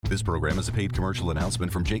This program is a paid commercial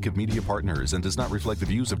announcement from Jacob Media Partners and does not reflect the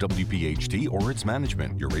views of WPHT or its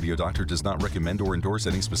management. Your radio doctor does not recommend or endorse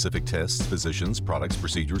any specific tests, physicians, products,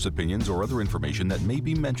 procedures, opinions, or other information that may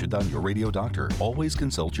be mentioned on your radio doctor. Always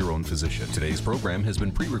consult your own physician. Today's program has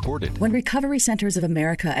been pre-recorded. When Recovery Centers of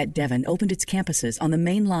America at Devon opened its campuses on the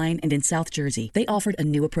Main Line and in South Jersey, they offered a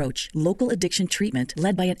new approach, local addiction treatment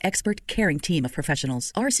led by an expert, caring team of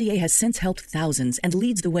professionals. RCA has since helped thousands and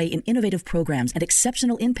leads the way in innovative programs and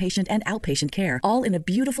exceptional inpatient and outpatient care, all in a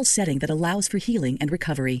beautiful setting that allows for healing and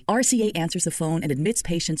recovery. RCA answers the phone and admits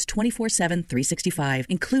patients 24/7, 365,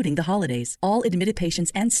 including the holidays. All admitted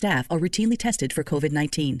patients and staff are routinely tested for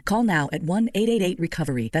COVID-19. Call now at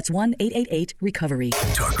 1-888-RECOVERY. That's 1-888-RECOVERY.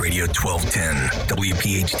 Talk Radio 1210,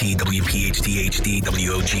 WPHT, WPHT HD,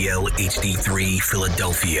 WOGL HD3,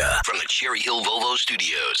 Philadelphia. From the Cherry Hill Volvo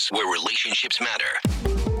Studios, where relationships matter.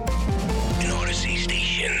 An Odyssey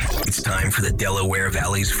station. It's time for the Delaware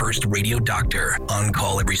Valley's first radio doctor. On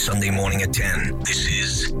call every Sunday morning at 10. This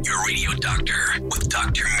is Your Radio Doctor with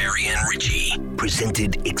Dr. Marianne Ritchie.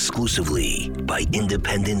 Presented exclusively by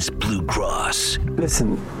Independence Blue Cross.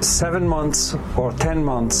 Listen, 7 months or 10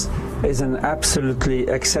 months is an absolutely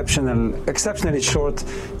exceptionally short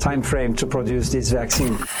time frame to produce this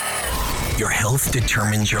vaccine. Your health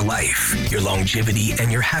determines your life, your longevity,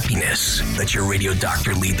 and your happiness. Let your radio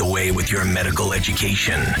doctor lead the way with your medical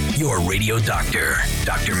education. Your radio doctor,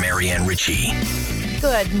 Dr. Marianne Ritchie.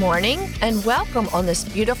 Good morning and welcome on this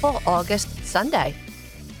beautiful August Sunday.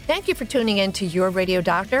 Thank you for tuning in to Your Radio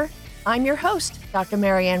Doctor. I'm your host, Dr.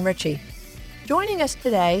 Marianne Ritchie. Joining us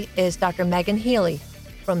today is Dr. Megan Healy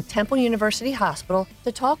from Temple University Hospital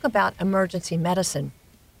to talk about emergency medicine.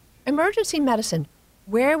 Emergency medicine.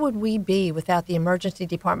 Where would we be without the emergency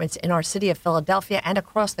departments in our city of Philadelphia and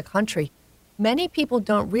across the country? Many people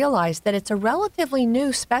don't realize that it's a relatively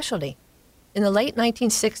new specialty. In the late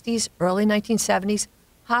 1960s, early 1970s,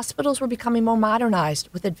 hospitals were becoming more modernized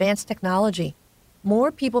with advanced technology.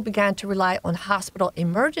 More people began to rely on hospital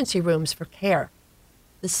emergency rooms for care.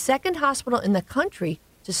 The second hospital in the country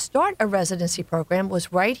to start a residency program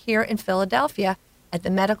was right here in Philadelphia at the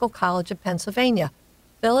Medical College of Pennsylvania.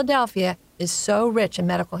 Philadelphia is so rich in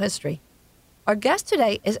medical history. Our guest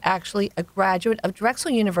today is actually a graduate of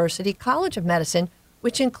Drexel University College of Medicine,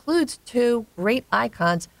 which includes two great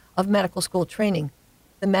icons of medical school training,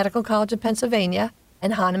 the Medical College of Pennsylvania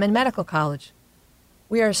and Hahnemann Medical College.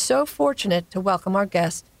 We are so fortunate to welcome our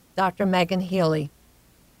guest, Dr. Megan Healy.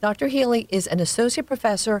 Dr. Healy is an associate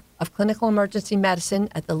professor of clinical emergency medicine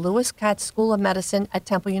at the Lewis Katz School of Medicine at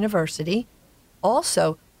Temple University,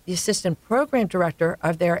 also the assistant program director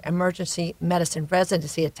of their emergency medicine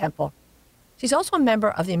residency at Temple. She's also a member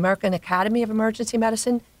of the American Academy of Emergency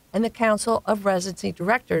Medicine and the Council of Residency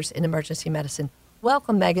Directors in Emergency Medicine.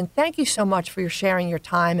 Welcome, Megan. Thank you so much for sharing your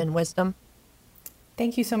time and wisdom.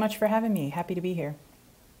 Thank you so much for having me. Happy to be here.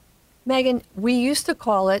 Megan, we used to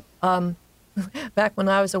call it, back when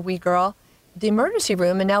I was a wee girl, the emergency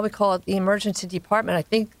room, and now we call it the emergency department. I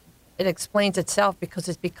think it explains itself because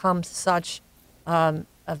it's become such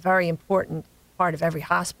a very important part of every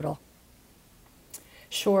hospital.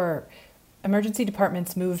 Sure. Emergency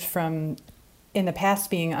departments moved from, in the past,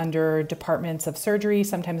 being under departments of surgery,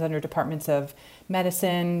 sometimes under departments of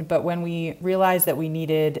medicine. But when we realized that we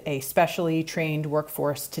needed a specially trained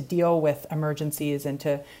workforce to deal with emergencies and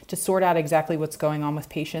to sort out exactly what's going on with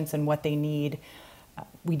patients and what they need,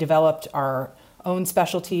 we developed our own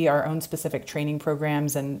specialty, our own specific training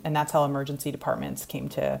programs, and that's how emergency departments came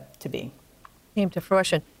to be. Came to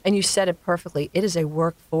fruition. And you said it perfectly. It is a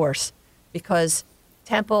workforce because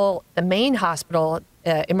Temple, the main hospital,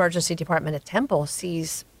 emergency department at Temple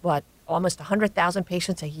sees, almost 100,000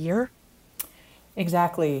 patients a year?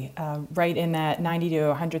 Exactly. Right in that 90 to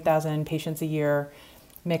 100,000 patients a year,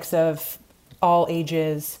 mix of all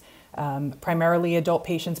ages, primarily adult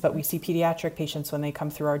patients, but we see pediatric patients when they come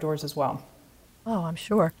through our doors as well. Oh, I'm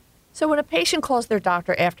sure. So when a patient calls their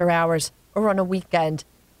doctor after hours or on a weekend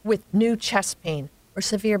with new chest pain or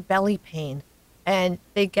severe belly pain, and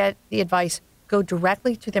they get the advice, go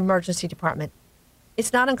directly to the emergency department,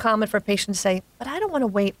 it's not uncommon for a patient to say, but I don't want to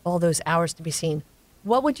wait all those hours to be seen.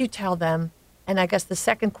 What would you tell them? And I guess the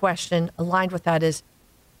second question aligned with that is,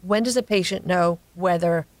 when does a patient know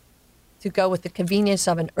whether to go with the convenience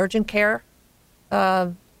of an urgent care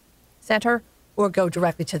center or go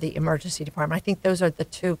directly to the emergency department? I think those are the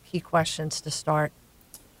two key questions to start.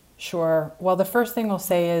 Sure. Well, the first thing we'll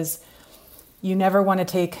say is you never want to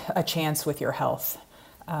take a chance with your health.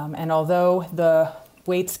 And although the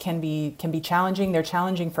waits can be challenging, they're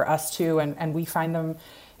challenging for us too, and we find them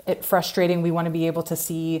frustrating. We want to be able to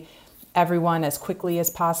see everyone as quickly as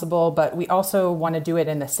possible, but we also want to do it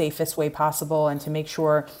in the safest way possible and to make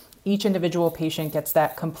sure each individual patient gets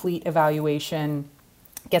that complete evaluation,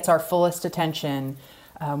 gets our fullest attention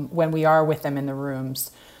when we are with them in the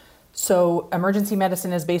rooms. So emergency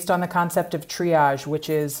medicine is based on the concept of triage, which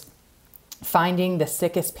is finding the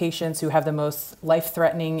sickest patients who have the most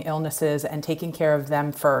life-threatening illnesses and taking care of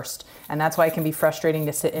them first. And that's why it can be frustrating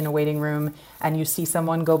to sit in a waiting room and you see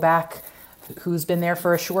someone go back who's been there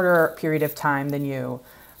for a shorter period of time than you.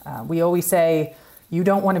 We always say, you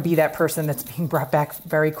don't want to be that person that's being brought back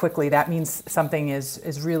very quickly. That means something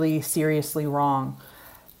is really seriously wrong.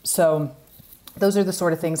 So those are the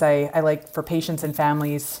sort of things I like for patients and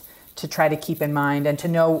families to try to keep in mind, and to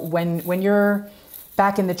know when you're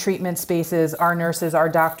back in the treatment spaces, our nurses, our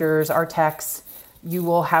doctors, our techs, you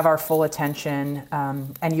will have our full attention,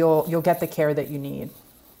 and you'll get the care that you need.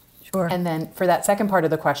 Sure. And then for that second part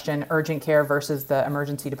of the question, urgent care versus the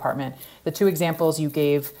emergency department, the two examples you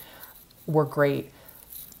gave were great.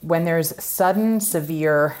 When there's sudden,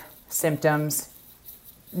 severe symptoms,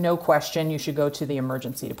 no question, you should go to the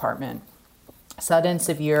emergency department. Sudden,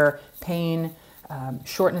 severe pain,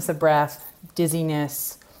 shortness of breath,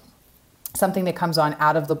 dizziness, something that comes on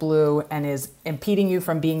out of the blue and is impeding you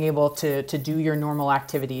from being able to do your normal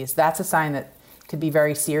activities. That's a sign that could be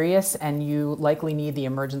very serious and you likely need the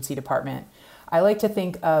emergency department. I like to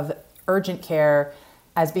think of urgent care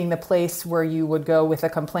as being the place where you would go with a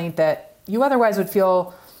complaint that you otherwise would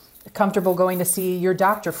feel comfortable going to see your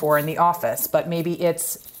doctor for in the office, but maybe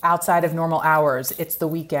it's outside of normal hours, it's the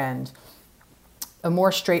weekend. A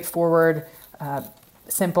more straightforward,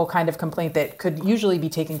 simple kind of complaint that could usually be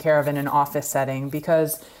taken care of in an office setting,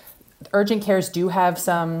 because urgent cares do have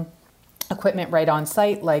some equipment right on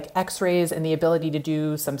site, like x-rays and the ability to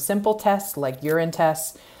do some simple tests like urine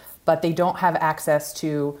tests, but they don't have access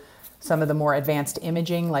to some of the more advanced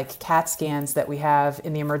imaging like CAT scans that we have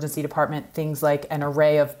in the emergency department, things like an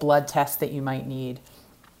array of blood tests that you might need.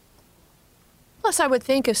 Plus, I would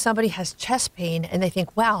think if somebody has chest pain and they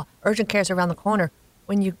think, wow, urgent care is around the corner,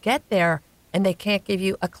 when you get there and they can't give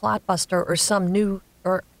you a clot buster or some new,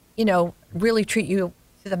 or, really treat you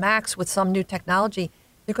to the max with some new technology,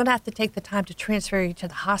 they're going to have to take the time to transfer you to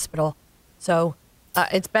the hospital. So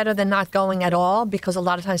it's better than not going at all, because a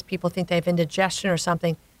lot of times people think they have indigestion or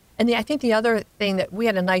something. And I think the other thing that we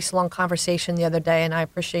had a nice long conversation the other day, and I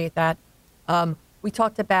appreciate that. We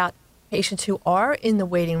talked about patients who are in the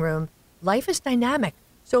waiting room. Life is dynamic.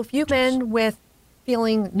 So if you've been with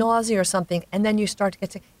feeling nausea or something, and then you start to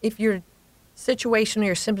get sick, if your situation or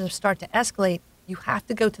your symptoms start to escalate, you have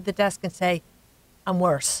to go to the desk and say, I'm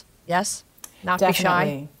worse. Yes? Not Definitely.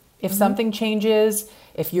 Be shy. If something changes,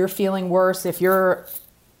 if you're feeling worse, if your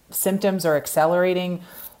symptoms are accelerating,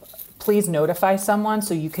 please notify someone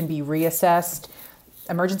so you can be reassessed.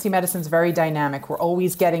 Emergency medicine is very dynamic. We're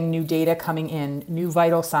always getting new data coming in, new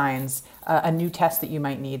vital signs, a new test that you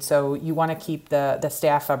might need. So you want to keep the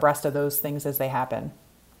staff abreast of those things as they happen.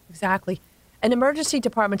 Exactly. And emergency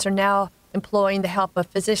departments are now employing the help of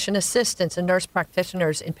physician assistants and nurse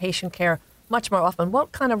practitioners in patient care much more often.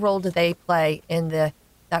 What kind of role do they play in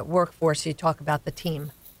that workforce? You talk about the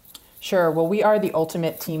team. Sure. Well, we are the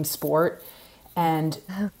ultimate team sport, and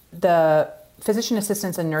the physician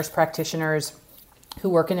assistants and nurse practitioners who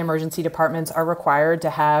work in emergency departments are required to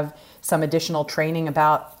have some additional training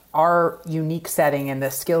about our unique setting and the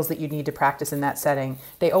skills that you need to practice in that setting.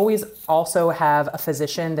 They always also have a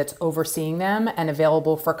physician that's overseeing them and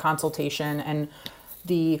available for consultation. And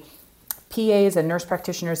the PAs and nurse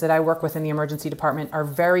practitioners that I work with in the emergency department are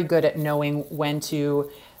very good at knowing when to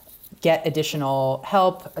get additional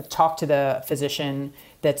help, talk to the physician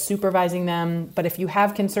that's supervising them. But if you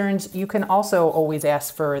have concerns, you can also always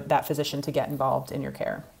ask for that physician to get involved in your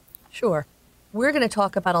care. Sure. We're going to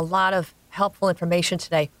talk about a lot of helpful information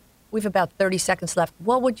today. We have about 30 seconds left.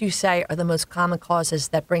 What would you say are the most common causes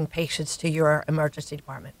that bring patients to your emergency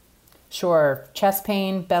department? Sure. Chest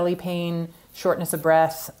pain, belly pain, shortness of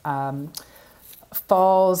breath,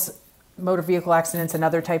 falls, motor vehicle accidents, and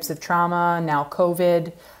other types of trauma, now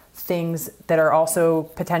COVID, things that are also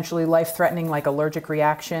potentially life-threatening like allergic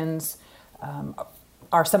reactions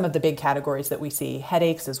are some of the big categories that we see.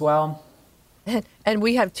 Headaches as well. And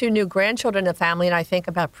we have 2 new grandchildren in the family, and I think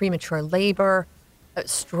about premature labor,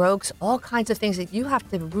 strokes, all kinds of things that you have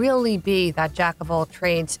to really be that jack of all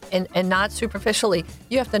trades, and not superficially.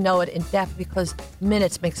 You have to know it in depth, because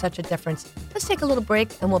minutes make such a difference. Let's take a little break,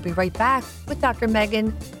 and we'll be right back with Dr.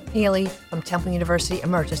 Megan Healy from Temple University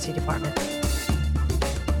Emergency Department.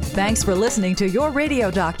 Thanks for listening to Your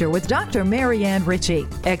Radio Doctor with Dr. Marianne Ritchie,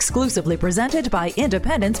 exclusively presented by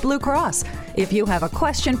Independence Blue Cross. If you have a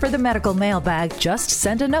question for the medical mailbag, just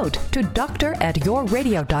send a note to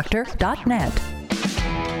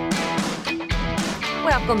doctor@yourradiodoctor.net.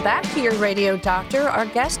 Welcome back to Your Radio Doctor. Our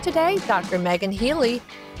guest today, Dr. Megan Healy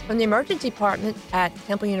from the Emergency Department at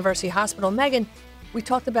Temple University Hospital. Megan, we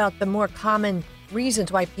talked about the more common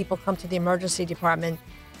reasons why people come to the emergency department: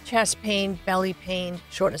 chest pain, belly pain,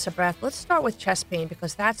 shortness of breath. Let's start with chest pain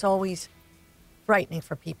because that's always frightening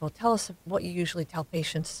for people. Tell us what you usually tell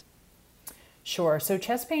patients. Sure. So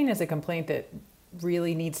chest pain is a complaint that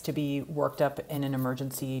really needs to be worked up in an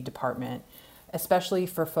emergency department, especially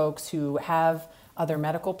for folks who have other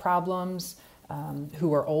medical problems,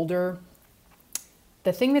 who are older.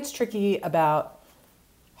 The thing that's tricky about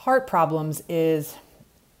heart problems is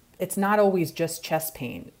it's not always just chest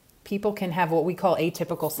pain. People can have what we call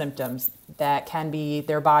atypical symptoms that can be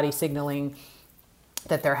their body signaling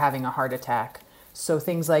that they're having a heart attack. So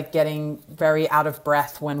things like getting very out of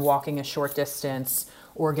breath when walking a short distance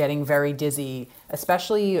or getting very dizzy,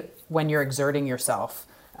 especially when you're exerting yourself.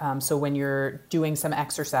 So when you're doing some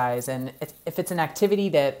exercise, and if it's an activity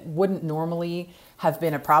that wouldn't normally have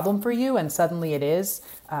been a problem for you and suddenly it is,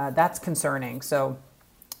 that's concerning. So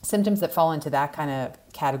symptoms that fall into that kind of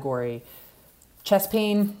category. Chest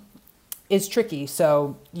pain is tricky,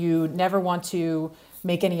 so you never want to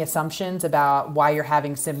make any assumptions about why you're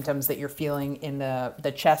having symptoms that you're feeling in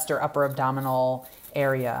the chest or upper abdominal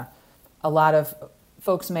area. A lot of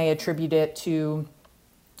folks may attribute it to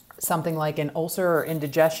something like an ulcer or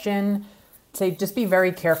indigestion. So just be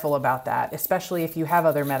very careful about that, especially if you have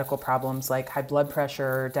other medical problems like high blood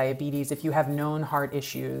pressure, diabetes, if you have known heart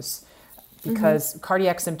issues, because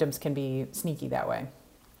cardiac symptoms can be sneaky that way.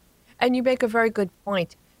 And you make a very good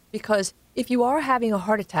point, because if you are having a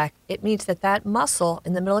heart attack, it means that that muscle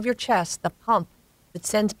in the middle of your chest, the pump that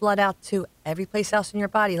sends blood out to every place else in your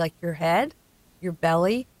body, like your head, your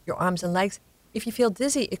belly, your arms and legs, if you feel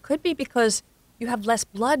dizzy, it could be because you have less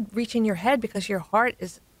blood reaching your head because your heart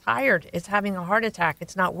is tired. It's having a heart attack.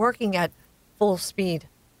 It's not working at full speed.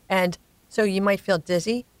 And so you might feel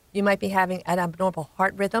dizzy. You might be having an abnormal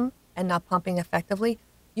heart rhythm and not pumping effectively.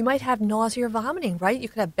 You might have nausea or vomiting, right? You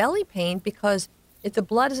could have belly pain because if the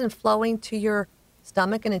blood isn't flowing to your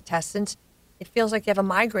stomach and intestines, it feels like you have a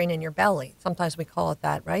migraine in your belly. Sometimes we call it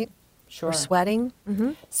that, right? Sure. Or sweating.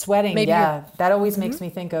 Sweating, maybe yeah. That always makes me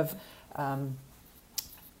think of a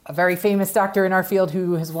very famous doctor in our field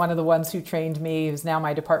who is one of the ones who trained me, who's now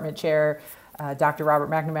my department chair, Dr.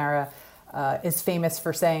 Robert McNamara, is famous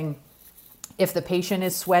for saying, if the patient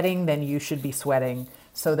is sweating, then you should be sweating.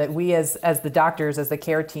 So that we as the doctors, as the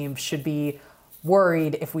care team, should be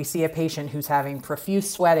worried if we see a patient who's having profuse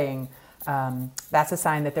sweating. That's a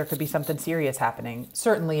sign that there could be something serious happening.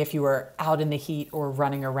 Certainly if you were out in the heat or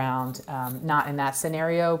running around, not in that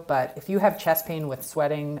scenario, but if you have chest pain with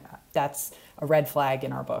sweating, that's a red flag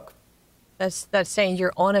in our book. That's saying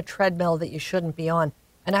you're on a treadmill that you shouldn't be on.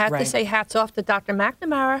 And I have to say hats off to Dr.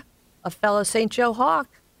 McNamara, a fellow St. Joe Hawk.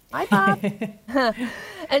 Hi, Bob.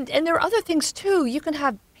 And there are other things too. You can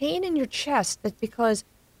have pain in your chest that because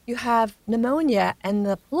you have pneumonia and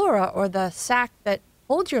the pleura or the sac that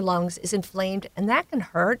holds your lungs is inflamed, and that can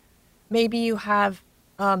hurt. Maybe you have,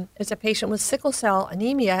 as a patient with sickle cell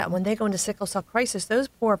anemia, and when they go into sickle cell crisis, those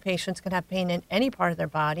poor patients can have pain in any part of their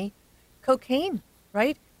body. Cocaine,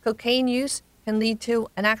 right? Cocaine use can lead to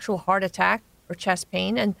an actual heart attack or chest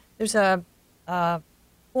pain, and there's a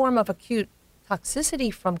form of acute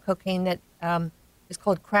toxicity from cocaine that is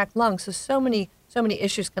called cracked lungs. So many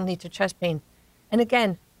issues can lead to chest pain. And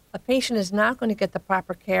again, a patient is not going to get the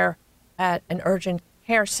proper care at an urgent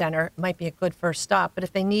care center. It might be a good first stop, but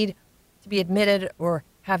if they need to be admitted or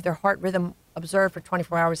have their heart rhythm observed for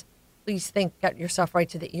 24 hours, please get yourself right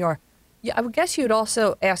to the ER. Yeah, I would guess you would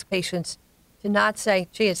also ask patients to not say,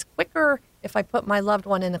 gee, it's quicker if I put my loved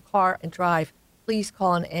one in the car and drive. Please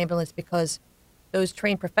call an ambulance, because those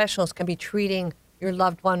trained professionals can be treating your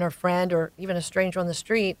loved one or friend or even a stranger on the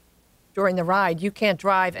street during the ride. You can't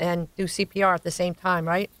drive and do CPR at the same time,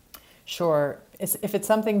 right? Sure. If it's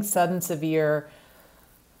something sudden, severe,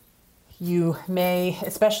 you may,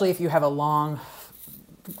 especially if you have a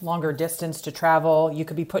longer distance to travel, you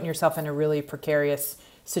could be putting yourself in a really precarious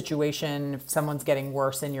situation if someone's getting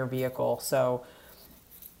worse in your vehicle. So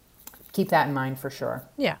keep that in mind for sure.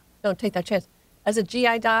 Yeah, don't take that chance. As a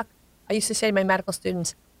GI doc, I used to say to my medical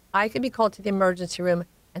students, I could be called to the emergency room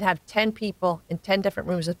and have 10 people in 10 different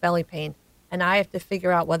rooms with belly pain, and I have to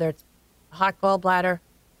figure out whether it's a hot gallbladder,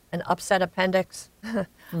 an upset appendix, an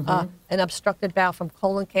obstructed valve from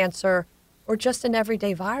colon cancer, or just an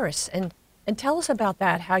everyday virus. And And tell us about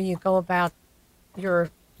that, how you go about your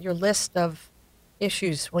list of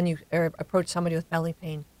issues when you approach somebody with belly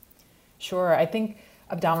pain. Sure. I think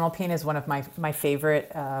abdominal pain is one of my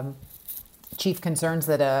favorite chief concerns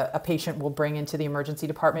that a patient will bring into the emergency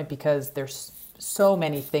department, because there's so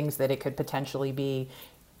many things that it could potentially be.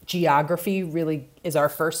 Geography really is our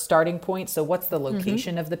first starting point. So what's the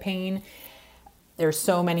location of the pain? There's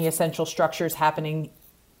so many essential structures happening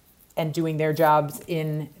and doing their jobs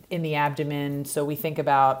in the abdomen. So we think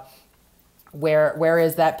about where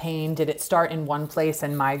is that pain? Did it start in one place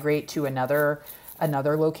and migrate to another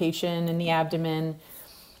location in the abdomen?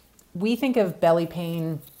 We think of belly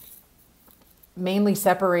pain mainly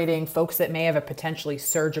separating folks that may have a potentially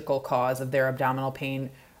surgical cause of their abdominal pain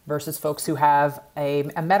versus folks who have a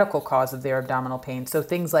medical cause of their abdominal pain. So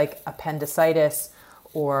things like appendicitis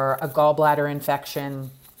or a gallbladder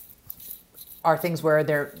infection are things where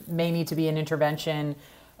there may need to be an intervention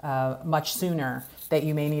much sooner, that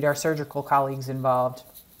you may need our surgical colleagues involved.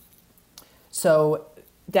 So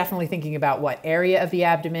definitely thinking about what area of the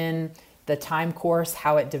abdomen, the time course,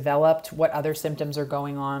 how it developed, what other symptoms are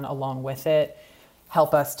going on along with it,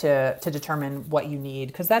 help us to determine what you need.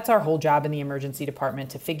 Because that's our whole job in the emergency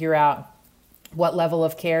department, to figure out what level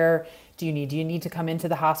of care do you need? Do you need to come into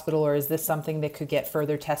the hospital, or is this something that could get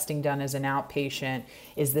further testing done as an outpatient?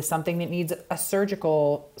 Is this something that needs a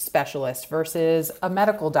surgical specialist versus a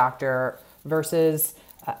medical doctor versus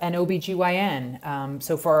an OBGYN?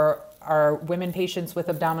 So for our women patients with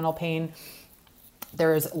abdominal pain,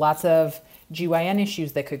 there's lots of GYN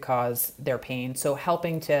issues that could cause their pain. So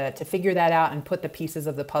helping to figure that out and put the pieces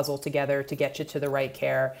of the puzzle together to get you to the right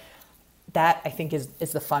care, that I think is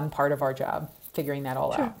the fun part of our job, figuring that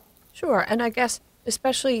all out. Sure. And I guess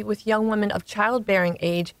especially with young women of childbearing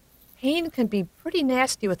age, pain can be pretty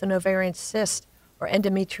nasty with an ovarian cyst or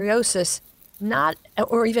endometriosis,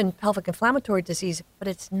 or even pelvic inflammatory disease, but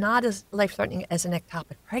it's not as life-threatening as an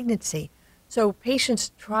ectopic pregnancy. So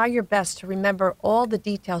patients, try your best to remember all the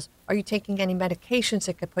details. Are you taking any medications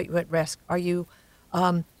that could put you at risk? Are you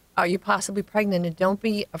possibly pregnant? And don't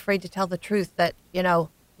be afraid to tell the truth that, you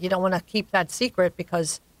don't want to keep that secret,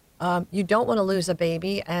 because you don't want to lose a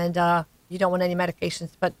baby, and you don't want any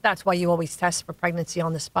medications. But that's why you always test for pregnancy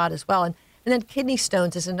on the spot as well. And then kidney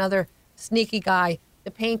stones is another sneaky guy.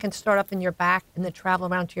 The pain can start up in your back and then travel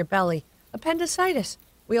around to your belly. Appendicitis,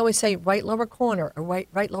 we always say right lower corner or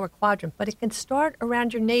right lower quadrant, but it can start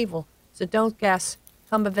around your navel. So don't guess.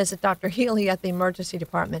 Come and visit Dr. Healy at the emergency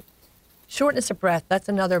department. Shortness of breath, that's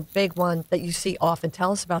another big one that you see often.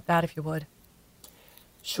 Tell us about that if you would.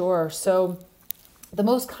 Sure. So the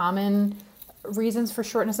most common reasons for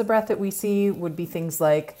shortness of breath that we see would be things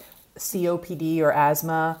like COPD or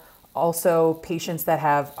asthma. Also, patients that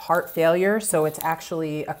have heart failure, so it's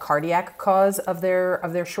actually a cardiac cause of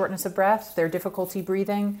their shortness of breath, their difficulty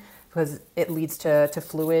breathing, because it leads to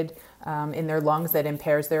fluid in their lungs that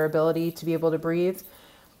impairs their ability to be able to breathe.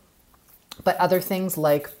 But other things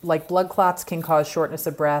like blood clots can cause shortness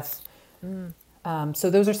of breath. So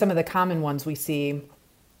those are some of the common ones we see.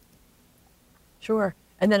 Sure.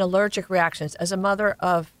 And then allergic reactions. As a mother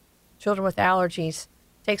of children with allergies,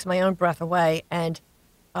 takes my own breath away. And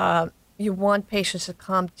you want patients to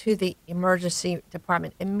come to the emergency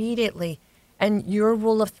department immediately. And your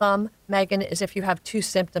rule of thumb, Megan, is if you have 2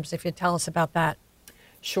 symptoms, if you tell us about that.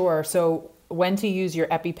 Sure. So when to use your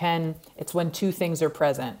EpiPen, it's when 2 things are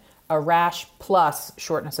present. A rash plus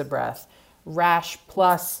shortness of breath. Rash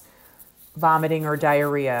plus vomiting or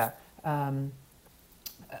diarrhea.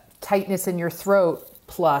 Tightness in your throat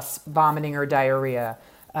plus vomiting or diarrhea.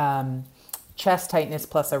 Chest tightness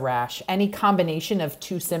plus a rash. Any combination of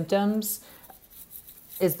 2 symptoms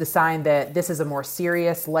is the sign that this is a more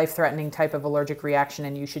serious, life-threatening type of allergic reaction,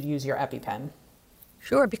 and you should use your EpiPen.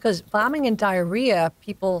 Sure, because vomiting and diarrhea,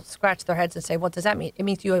 people scratch their heads and say, what does that mean? It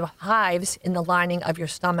means you have hives in the lining of your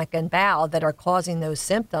stomach and bowel that are causing those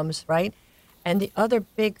symptoms, right? And the other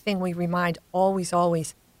big thing we remind always,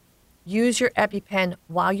 use your EpiPen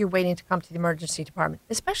while you're waiting to come to the emergency department,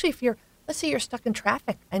 especially if let's say you're stuck in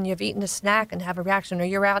traffic and you've eaten a snack and have a reaction, or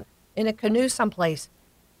you're out in a canoe someplace.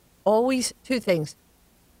 Always 2 things.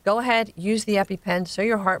 Go ahead, use the EpiPen so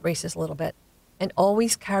your heart races a little bit, and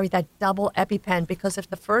always carry that double EpiPen, because if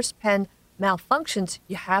the first pen malfunctions,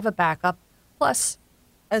 you have a backup. Plus,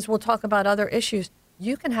 as we'll talk about other issues,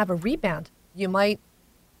 you can have a rebound. You might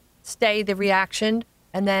stay the reaction,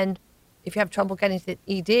 and then if you have trouble getting to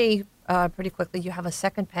ED pretty quickly, you have a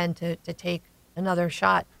second pen to take another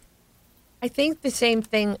shot. I think the same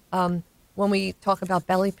thing when we talk about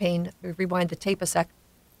belly pain, we rewind the tape a sec.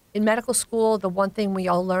 In medical school, the one thing we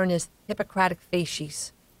all learn is Hippocratic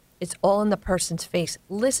facies. it's all in the person's face.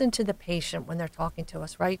 Listen to the patient when they're talking to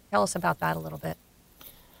us, right? Tell us about that a little bit.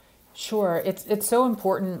 Sure. It's so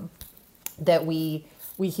important that we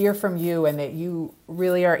hear from you and that you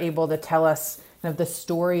really are able to tell us kind of the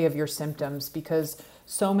story of your symptoms, because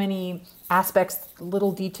so many aspects,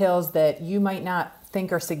 little details that you might not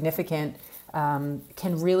think are significant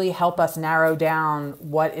can really help us narrow down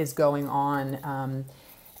what is going on.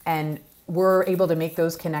 And we're able to make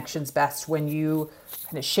those connections best when you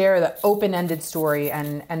kind of share the open-ended story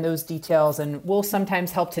and those details. And we'll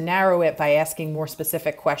sometimes help to narrow it by asking more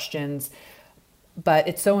specific questions. But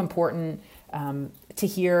it's so important to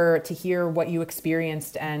hear what you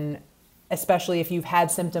experienced, and especially if you've had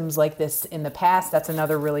symptoms like this in the past, that's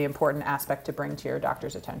another really important aspect to bring to your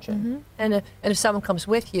doctor's attention. Mm-hmm. And if someone comes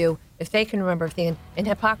with you, if they can remember everything, and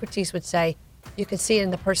Hippocrates would say, you can see it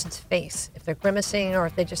in the person's face, if they're grimacing or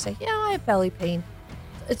if they just say, yeah, I have belly pain.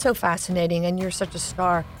 It's so fascinating, and you're such a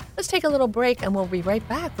star. Let's take a little break, and we'll be right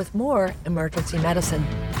back with more emergency medicine.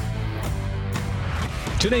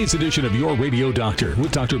 Today's edition of Your Radio Doctor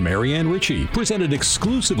with Dr. Marianne Ritchie, presented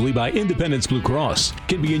exclusively by Independence Blue Cross,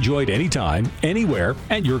 can be enjoyed anytime, anywhere,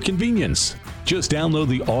 at your convenience. Just download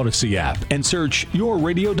the Odyssey app and search Your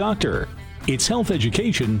Radio Doctor. It's health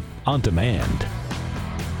education on demand.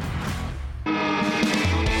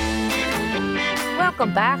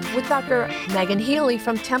 Welcome back with Dr. Megan Healy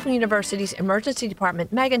from Temple University's Emergency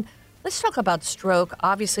Department. Megan, let's talk about stroke.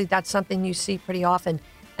 Obviously, that's something you see pretty often.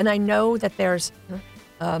 And I know that there's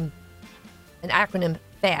an acronym,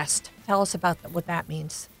 FAST. Tell us about what that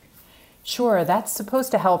means. Sure, that's supposed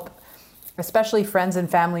to help, especially friends and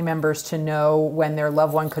family members, to know when their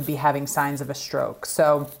loved one could be having signs of a stroke.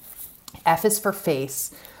 So F is for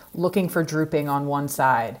face, looking for drooping on one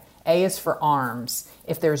side. A is for arms,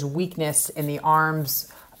 if there's weakness in the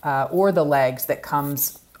arms or the legs that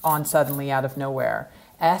comes on suddenly out of nowhere.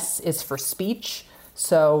 S is for speech,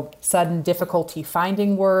 so sudden difficulty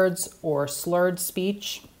finding words or slurred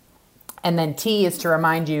speech. And then T is to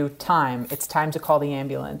remind you time. It's time to call the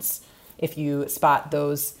ambulance if you spot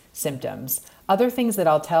those symptoms. Other things that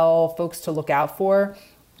I'll tell folks to look out for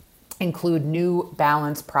include new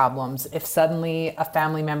balance problems. If suddenly a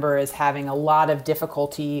family member is having a lot of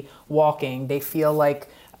difficulty walking, they feel like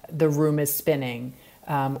the room is spinning,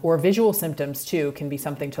 or visual symptoms too can be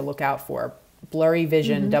something to look out for. Blurry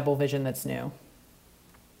vision, double vision that's new.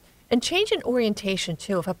 And change in orientation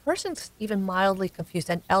too. If a person's even mildly confused,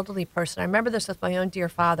 an elderly person, I remember this with my own dear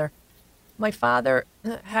father. My father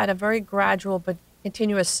had a very gradual but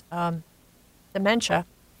continuous dementia,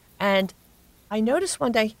 and I noticed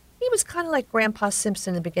one day he was kind of like Grandpa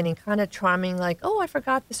Simpson in the beginning, kind of charming, like, oh, I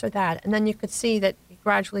forgot this or that. And then you could see that he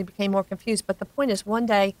gradually became more confused. But the point is, one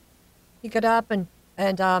day he got up and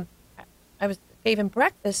gave him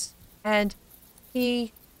breakfast, and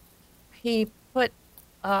he put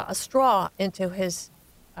a straw into his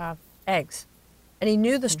eggs. And he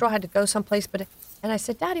knew the straw had to go someplace. And I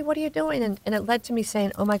said, Daddy, what are you doing? And it led to me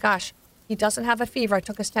saying, oh, my gosh, he doesn't have a fever. I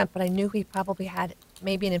took his temp, but I knew he probably had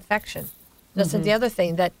maybe an infection. That's the other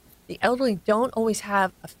thing, that the elderly don't always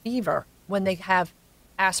have a fever when they have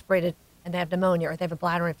aspirated and they have pneumonia or they have a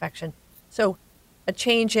bladder infection. So a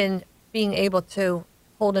change in being able to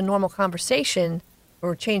hold a normal conversation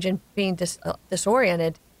or change in being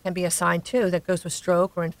disoriented can be a sign, too, that goes with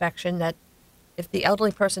stroke or infection, that if the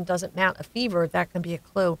elderly person doesn't mount a fever, that can be a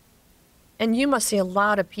clue. And you must see a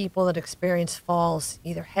lot of people that experience falls,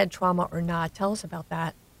 either head trauma or not. Tell us about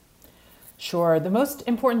that. Sure. The most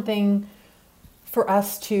important thing for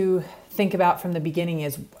us to think about from the beginning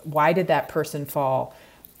is, why did that person fall?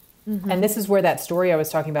 And this is where that story I was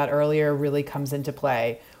talking about earlier really comes into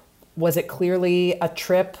play. Was it clearly a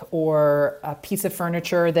trip or a piece of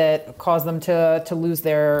furniture that caused them to lose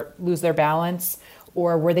their balance?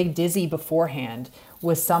 Or were they dizzy beforehand?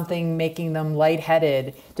 Was something making them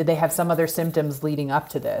lightheaded? Did they have some other symptoms leading up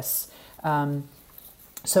to this?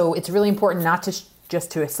 So it's really important not to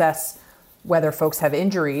just to assess whether folks have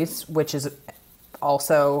injuries, which is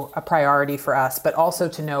also a priority for us, but also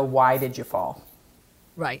to know, why did you fall?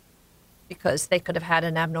 Right. Because they could have had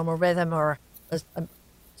an abnormal rhythm or a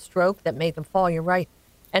stroke that made them fall. You're right.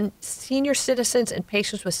 And senior citizens and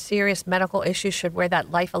patients with serious medical issues should wear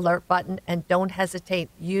that life alert button, and don't hesitate.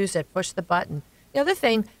 Use it. Push the button. The other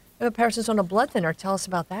thing, if a person's on a blood thinner, tell us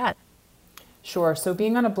about that. Sure. So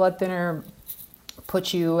being on a blood thinner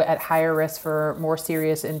puts you at higher risk for more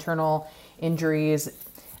serious internal injuries,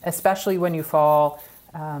 especially when you fall,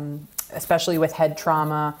 especially with head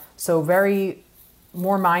trauma. So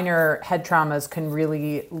more minor head traumas can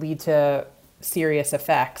really lead to serious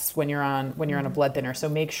effects when you're on a blood thinner. So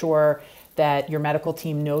make sure that your medical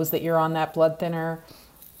team knows that you're on that blood thinner.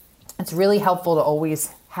 It's really helpful to always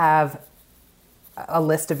have a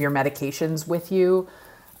list of your medications with you.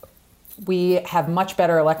 We have much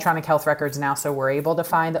better electronic health records now, so we're able to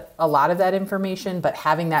find a lot of that information, but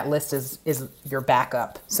having that list is your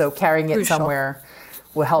backup. So carrying it somewhere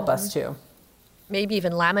will help us too. Maybe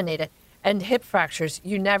even laminate it. And hip fractures,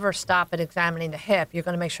 you never stop at examining the hip. You're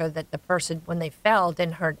going to make sure that the person, when they fell,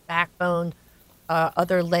 didn't hurt backbone,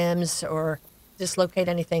 other limbs, or dislocate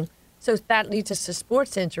anything. So that leads us to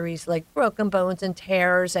sports injuries like broken bones and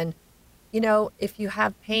tears. And, if you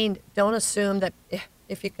have pain, don't assume that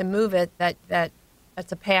if you can move it,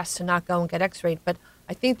 that's a pass to not go and get x-rayed. But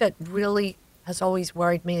I think that really has always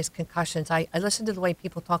worried me is concussions. I listen to the way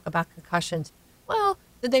people talk about concussions. Well,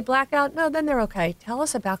 did they black out? No, then they're okay. Tell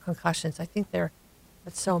us about concussions. I think that's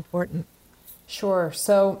so important. Sure.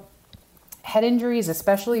 So head injuries,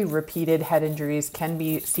 especially repeated head injuries, can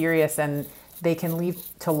be serious, and they can lead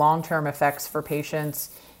to long-term effects for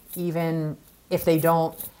patients, even if they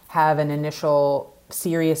don't have an initial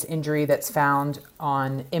serious injury that's found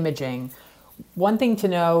on imaging. One thing to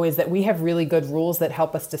know is that we have really good rules that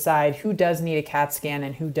help us decide who does need a CAT scan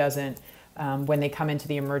and who doesn't when they come into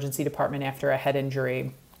the emergency department after a head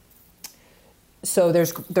injury. So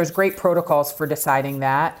there's great protocols for deciding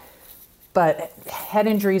that. But head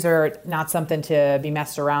injuries are not something to be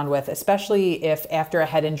messed around with, especially if after a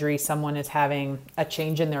head injury, someone is having a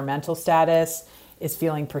change in their mental status, is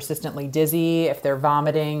feeling persistently dizzy. If they're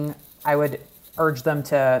vomiting, I would urge them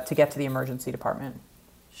to get to the emergency department.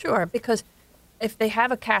 Sure, because if they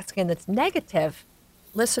have a CAT scan that's negative,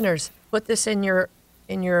 listeners, put this in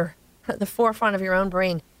the forefront of your own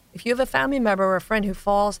brain. If you have a family member or a friend who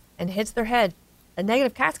falls and hits their head, a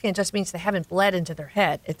negative CAT scan just means they haven't bled into their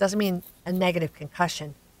head. It doesn't mean a negative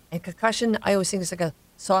concussion. And concussion, I always think it's like a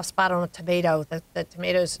soft spot on a tomato. The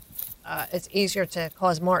tomatoes, it's easier to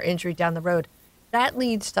cause more injury down the road. That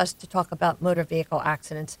leads us to talk about motor vehicle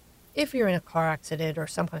accidents. If you're in a car accident or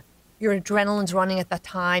your adrenaline's running at that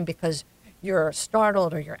time because you're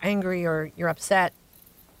startled or you're angry or you're upset,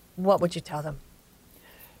 what would you tell them?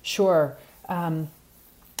 Sure.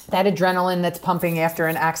 That adrenaline that's pumping after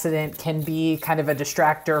an accident can be kind of a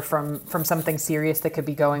distractor from something serious that could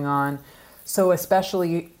be going on. So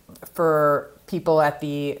especially for people at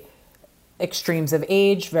the extremes of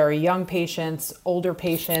age, very young patients, older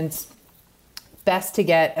patients, best to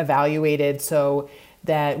get evaluated so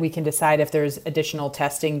that we can decide if there's additional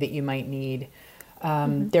testing that you might need.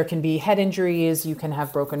 There can be head injuries, you can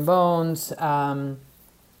have broken bones.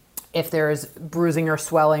 If there's bruising or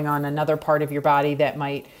swelling on another part of your body, that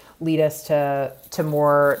might lead us to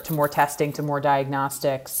more testing, to more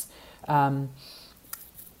diagnostics.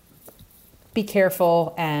 Be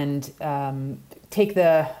careful and take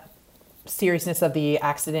the seriousness of the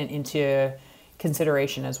accident into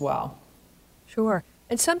consideration as well. Sure.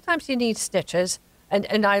 And sometimes you need stitches.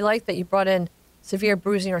 And I like that you brought in severe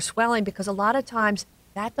bruising or swelling, because a lot of times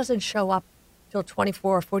that doesn't show up till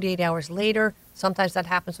 24 or 48 hours later. Sometimes that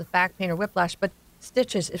happens with back pain or whiplash. But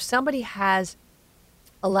stitches, if somebody has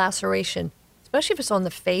a laceration, especially if it's on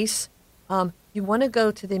the face, you want to go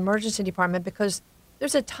to the emergency department, because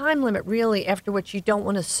there's a time limit really after which you don't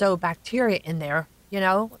want to sow bacteria in there.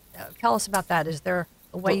 Tell us about that. Is there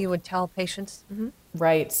a way you would tell patients? Mm-hmm.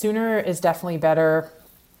 Right. Sooner is definitely better.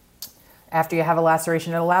 After you have a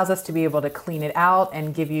laceration, it allows us to be able to clean it out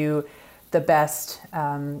and give you the best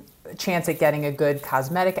chance at getting a good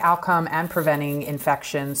cosmetic outcome and preventing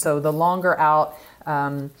infection. So the longer out,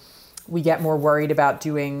 we get more worried about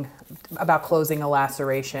closing a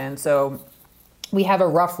laceration. So we have a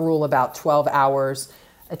rough rule about 12 hours.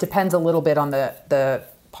 It depends a little bit on the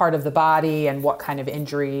part of the body and what kind of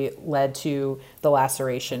injury led to the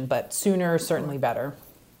laceration, but sooner, certainly better.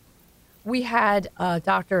 We had a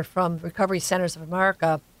doctor from Recovery Centers of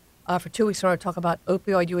America for 2 weeks in order to talk about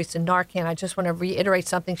opioid use and Narcan. I just want to reiterate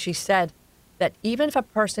something she said, that even if a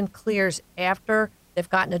person clears after they've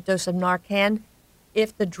gotten a dose of Narcan,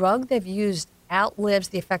 if the drug they've used outlives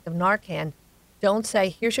the effect of Narcan, don't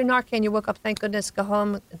say, here's your Narcan, you woke up, thank goodness, go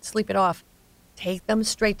home and sleep it off. Take them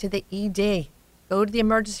straight to the ED. Go to the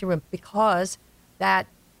emergency room, because that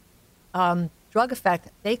drug effect,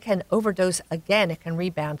 they can overdose again. It can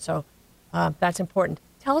rebound. So that's important.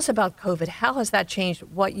 Tell us about COVID. How has that changed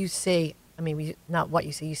what you see? I mean, not what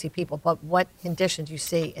you see people, but what conditions you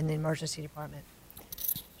see in the emergency department?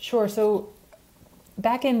 Sure. So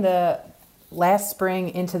back in the last spring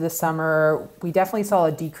into the summer, we definitely saw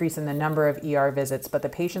a decrease in the number of ER visits, but the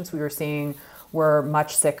patients we were seeing were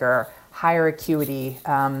much sicker, higher acuity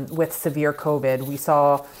with severe COVID. We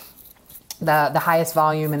saw the highest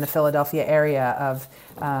volume in the Philadelphia area of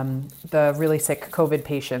the really sick COVID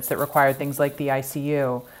patients that required things like the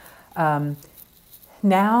ICU.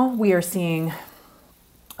 Now we are seeing,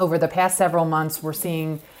 over the past several months, we're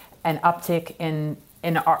seeing an uptick in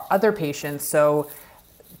our other patients. So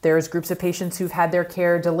there's groups of patients who've had their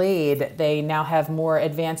care delayed. They now have more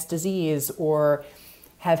advanced disease or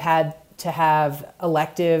have had to have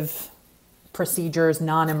elective procedures,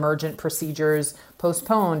 non-emergent procedures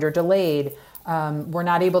postponed or delayed. We're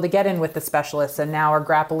not able to get in with the specialists and now are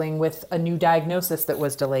grappling with a new diagnosis that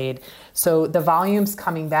was delayed. So the volume's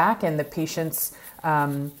coming back, and the patients,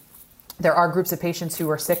 there are groups of patients who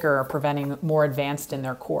are sicker or preventing more advanced in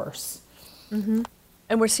their course. Mm-hmm.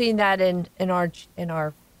 And we're seeing that in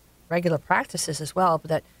our regular practices as well, but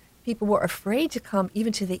that people were afraid to come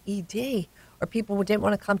even to the ED, or people who didn't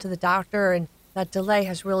want to come to the doctor, and that delay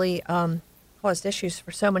has really caused issues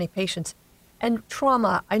for so many patients. And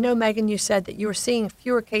trauma, I know, Megan, you said that you were seeing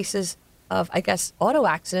fewer cases of, I guess, auto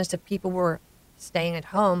accidents, that people were staying at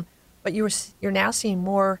home, but you're now seeing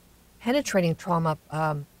more penetrating trauma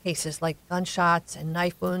cases like gunshots and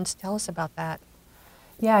knife wounds. Tell us about that.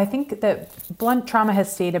 Yeah, I think that blunt trauma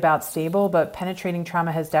has stayed about stable, but penetrating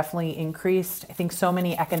trauma has definitely increased. I think so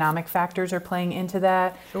many economic factors are playing into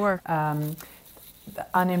that. Sure.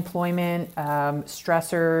 Unemployment,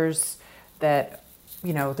 stressors that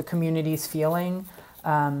the community's feeling,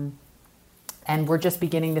 and we're just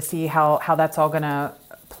beginning to see how that's all going to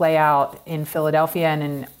play out in Philadelphia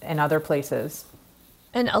and in other places.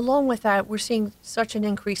 And along with that, we're seeing such an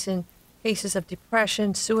increase in cases of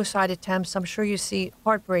depression, suicide attempts. I'm sure you see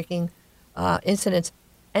heartbreaking incidents.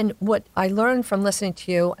 And what I learned from listening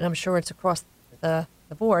to you, and I'm sure it's across the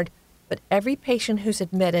board, but every patient who's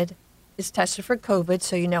admitted is tested for COVID,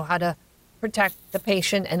 so you know how to protect the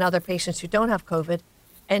patient and other patients who don't have COVID.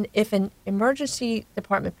 And if an emergency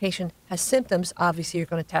department patient has symptoms, obviously you're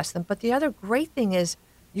going to test them. But the other great thing is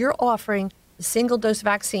you're offering the single-dose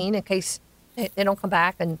vaccine in case they don't come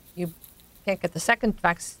back and you can't get the second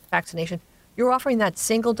vaccination. You're offering that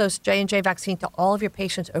single-dose J&J vaccine to all of your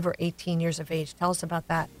patients over 18 years of age. Tell us about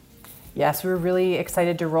that. Yes, we're really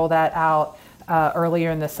excited to roll that out earlier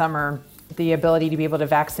in the summer. The ability to be able to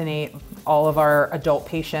vaccinate all of our adult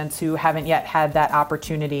patients who haven't yet had that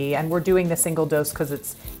opportunity. And we're doing the single dose because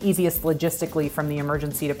it's easiest logistically from the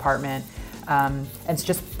emergency department. And it's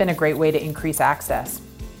just been a great way to increase access.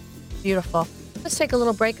 Beautiful. Let's take a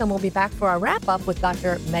little break and we'll be back for our wrap up with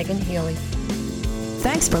Dr. Megan Healy.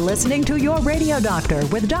 Thanks for listening to Your Radio Doctor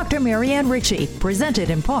with Dr. Marianne Ritchie, presented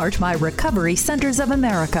in part by Recovery Centers of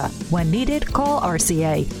America. When needed, call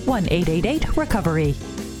RCA 1-888-RECOVERY.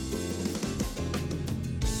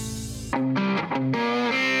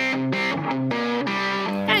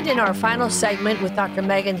 And in our final segment with Dr.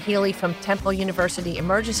 Megan Healy from Temple University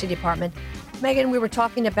Emergency Department. Megan, we were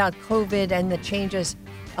talking about COVID and the changes.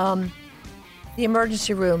 The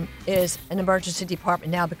emergency room is an emergency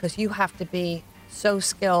department now because you have to be so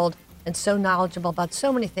skilled and so knowledgeable about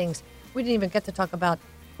so many things. We didn't even get to talk about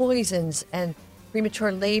poisons and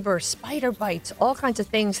premature labor, spider bites, all kinds of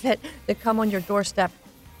things that come on your doorstep.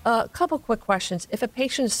 A couple quick questions. If a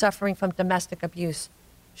patient is suffering from domestic abuse,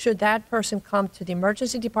 should that person come to the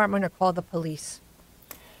emergency department or call the police?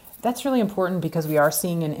 That's really important because we are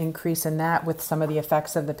seeing an increase in that with some of the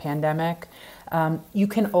effects of the pandemic. You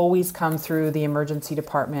can always come through the emergency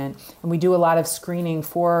department, and we do a lot of screening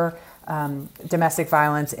for domestic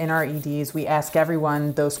violence in our EDs. We ask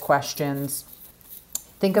everyone those questions.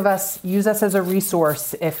 Think of us, use us as a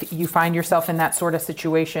resource if you find yourself in that sort of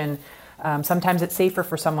situation. Sometimes it's safer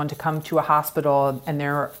for someone to come to a hospital and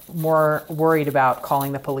they're more worried about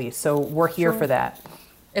calling the police. So we're here for that.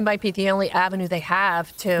 It might be the only avenue they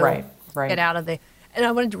have to get out of the... And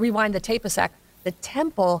I wanted to rewind the tape a sec. The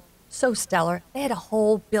Temple, so stellar. They had a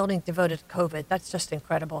whole building devoted to COVID. That's just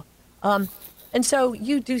incredible. And so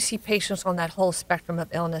you do see patients on that whole spectrum of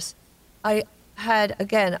illness. I had,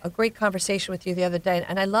 again, a great conversation with you the other day,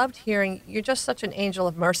 and I loved hearing, you're just such an angel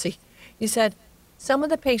of mercy. You said, some of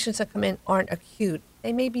the patients that come in aren't acute.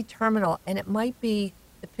 They may be terminal, and it might be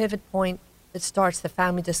the pivot point that starts the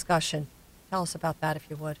family discussion. Tell us about that, if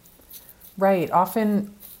you would. Right.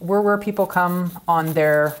 Often we're where people come on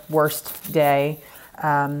their worst day.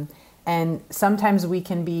 And sometimes we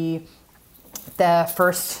can be the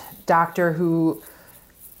first doctor who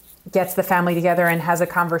gets the family together and has a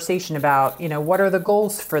conversation about, what are the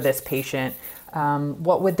goals for this patient?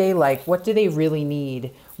 What would they like? What do they really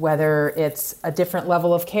need? Whether it's a different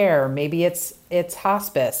level of care, maybe it's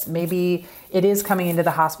hospice, maybe it is coming into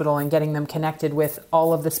the hospital and getting them connected with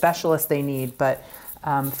all of the specialists they need. But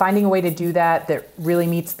finding a way to do that really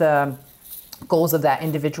meets the goals of that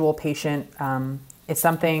individual patient is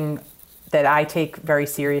something that I take very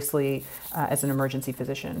seriously as an emergency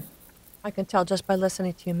physician. I can tell just by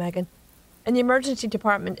listening to you, Megan. And the emergency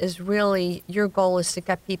department is really, your goal is to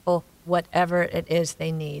get people whatever it is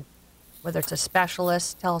they need, whether it's a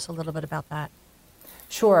specialist. Tell us a little bit about that.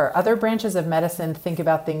 Sure. Other branches of medicine think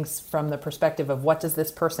about things from the perspective of what does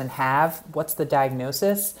this person have? What's the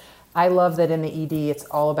diagnosis? I love that in the ED, it's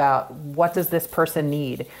all about what does this person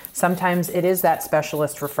need? Sometimes it is that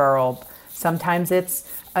specialist referral. Sometimes it's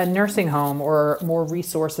a nursing home or more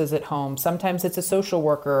resources at home. Sometimes it's a social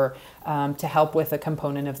worker to help with a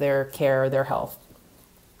component of their care, their health.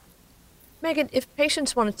 Megan, if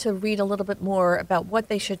patients wanted to read a little bit more about what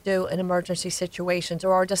they should do in emergency situations,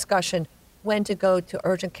 or our discussion when to go to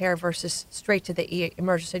urgent care versus straight to the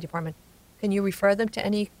emergency department, can you refer them to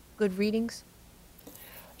any good readings?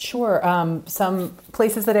 Sure. Some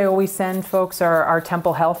places that I always send folks are our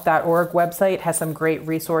templehealth.org website has some great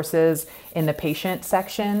resources in the patient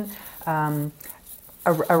section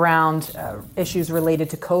around issues related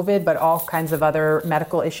to COVID, but all kinds of other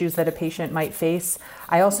medical issues that a patient might face.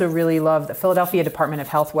 I also really love the Philadelphia Department of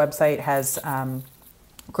Health website has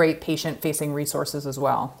great patient-facing resources as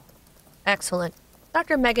well. Excellent.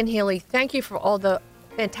 Dr. Megan Healy, thank you for all the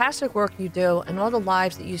fantastic work you do and all the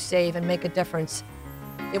lives that you save and make a difference.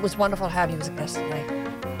 It was wonderful to have you as a guest today.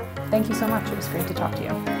 Thank you so much. It was great to talk to you.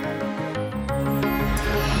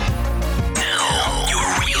 Now, your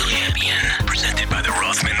real champion, presented by the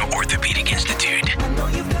Rothman Orthopedic Institute. I know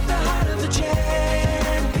you've got the heart of a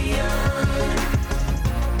champion.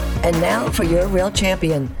 And now for your real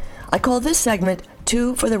champion. I call this segment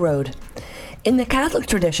Two for the Road. In the Catholic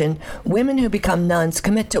tradition, women who become nuns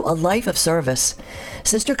commit to a life of service.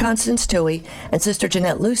 Sister Constance Toohey and Sister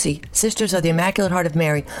Jeanette Lucy, Sisters of the Immaculate Heart of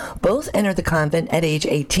Mary, both entered the convent at age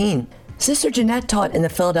 18. Sister Jeanette taught in the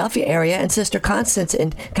Philadelphia area and Sister Constance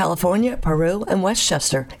in California, Peru, and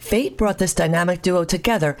Westchester. Fate brought this dynamic duo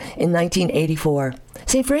together in 1984.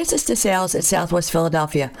 St. Francis de Sales at Southwest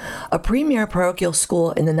Philadelphia, a premier parochial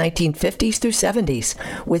school in the 1950s through 70s,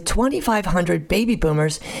 with 2,500 baby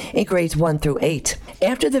boomers in grades 1 through 8.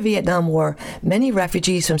 After the Vietnam War, many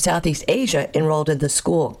refugees from Southeast Asia enrolled in the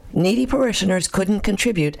school. Needy parishioners couldn't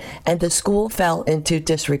contribute, and the school fell into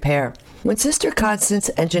disrepair. When Sister Constance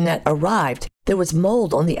and Jeanette arrived, there was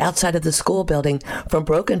mold on the outside of the school building from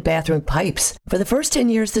broken bathroom pipes. For the first 10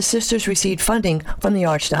 years, the sisters received funding from the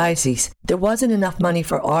Archdiocese. There wasn't enough money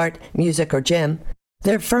for art, music, or gym.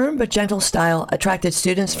 Their firm but gentle style attracted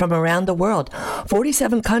students from around the world,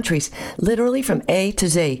 47 countries, literally from A to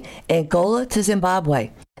Z, Angola to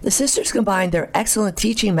Zimbabwe. The sisters combined their excellent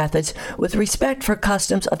teaching methods with respect for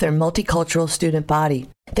customs of their multicultural student body.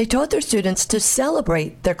 They taught their students to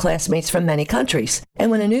celebrate their classmates from many countries. And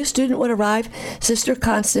when a new student would arrive, Sister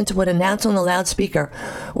Constance would announce on the loudspeaker,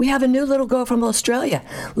 "We have a new little girl from Australia.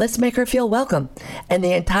 Let's make her feel welcome." And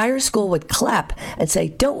the entire school would clap and say,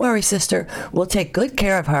 "Don't worry, sister, we'll take good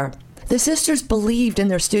care of her." The sisters believed in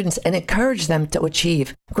their students and encouraged them to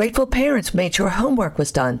achieve. Grateful parents made sure homework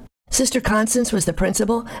was done. Sister Constance was the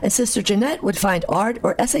principal, and Sister Jeanette would find art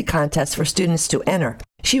or essay contests for students to enter.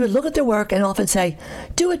 She would look at their work and often say,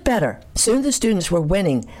 "Do it better." Soon the students were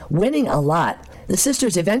winning a lot. The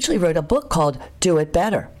sisters eventually wrote a book called Do It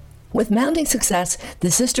Better. With mounting success, the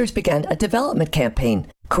sisters began a development campaign.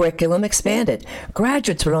 Curriculum expanded.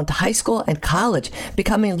 Graduates went on to high school and college,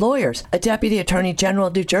 becoming lawyers, a deputy attorney general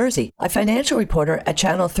of New Jersey, a financial reporter at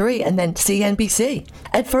Channel 3, and then CNBC.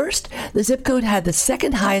 At first, the zip code had the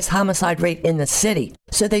second highest homicide rate in the city,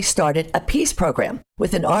 so they started a peace program.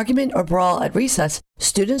 With an argument or brawl at recess,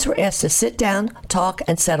 students were asked to sit down, talk,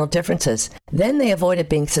 and settle differences. Then they avoided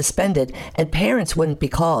being suspended, and parents wouldn't be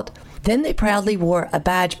called. Then they proudly wore a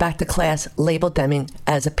badge back to class labeled them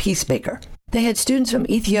as a peacemaker. They had students from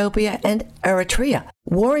Ethiopia and Eritrea,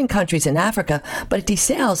 warring countries in Africa, but at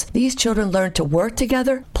DeSales, these children learned to work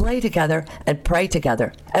together, play together, and pray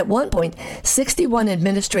together. At one point, 61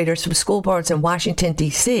 administrators from school boards in Washington,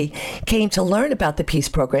 D.C. came to learn about the Peace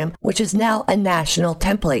Program, which is now a national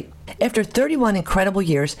template. After 31 incredible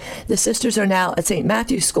years, the sisters are now at St.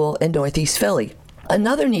 Matthew's School in Northeast Philly,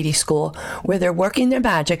 another needy school where they're working their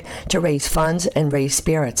magic to raise funds and raise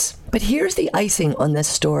spirits. But here's the icing on this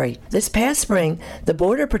story. This past spring, the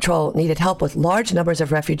Border Patrol needed help with large numbers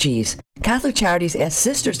of refugees. Catholic Charities asked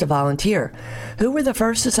sisters to volunteer. Who were the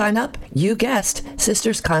first to sign up? You guessed,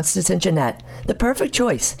 Sisters Constance and Jeanette. The perfect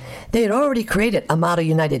choice. They had already created a model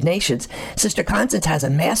United Nations. Sister Constance has a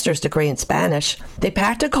master's degree in Spanish. They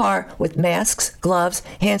packed a car with masks, gloves,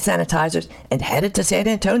 hand sanitizers, and headed to San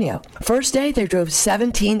Antonio. First day, they drove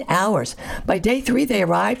 17 hours. By day 3, they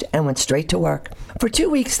arrived and went straight to work. For 2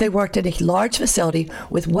 weeks, they worked at a large facility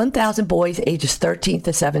with 1,000 boys ages 13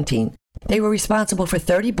 to 17. They were responsible for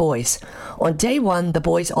 30 boys. On day one, the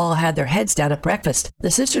boys all had their heads down at breakfast.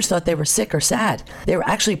 The sisters thought they were sick or sad. They were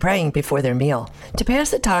actually praying before their meal. To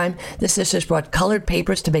pass the time, the sisters brought colored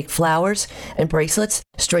papers to make flowers and bracelets,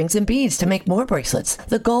 strings and beads to make more bracelets.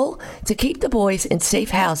 The goal? To keep the boys in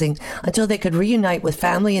safe housing until they could reunite with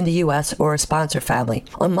family in the U.S. or a sponsor family.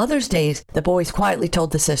 On Mother's Days, the boys quietly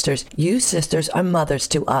told the sisters, "You sisters are mothers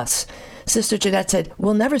to us." Sister Jeanette said,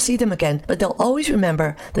 "We'll never see them again, but they'll always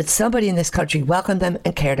remember that somebody in this country welcomed them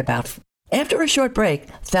and cared about." After a short break,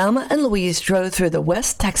 Thelma and Louise drove through the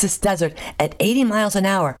West Texas desert at 80 miles an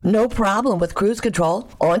hour. No problem with cruise control.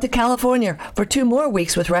 On to California for 2 more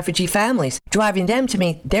weeks with refugee families, driving them to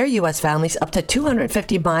meet their U.S. families up to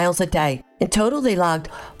 250 miles a day. In total, they logged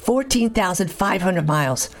 14,500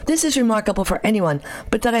 miles. This is remarkable for anyone,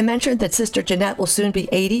 but did I mention that Sister Jeanette will soon be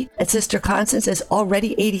 80 and Sister Constance is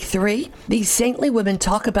already 83? These saintly women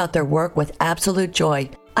talk about their work with absolute joy.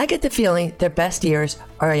 I get the feeling their best years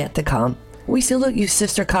are yet to come. We salute you,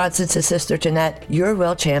 Sister Constance and Sister Jeanette. You're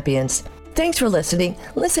real champions. Thanks for listening.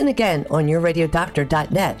 Listen again on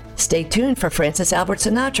yourradiodoctor.net. Stay tuned for Francis Albert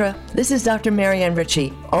Sinatra. This is Dr. Marianne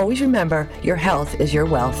Ritchie. Always remember, your health is your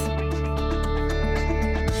wealth.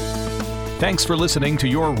 Thanks for listening to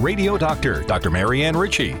Your Radio Doctor, Dr. Marianne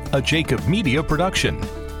Ritchie, a Jacob Media production.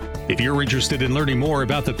 If you're interested in learning more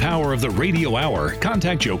about the power of the radio hour,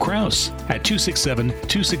 contact Joe Kraus at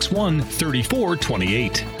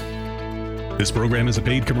 267-261-3428. This program is a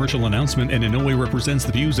paid commercial announcement and in no way represents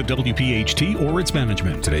the views of WPHT or its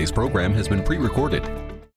management. Today's program has been pre-recorded.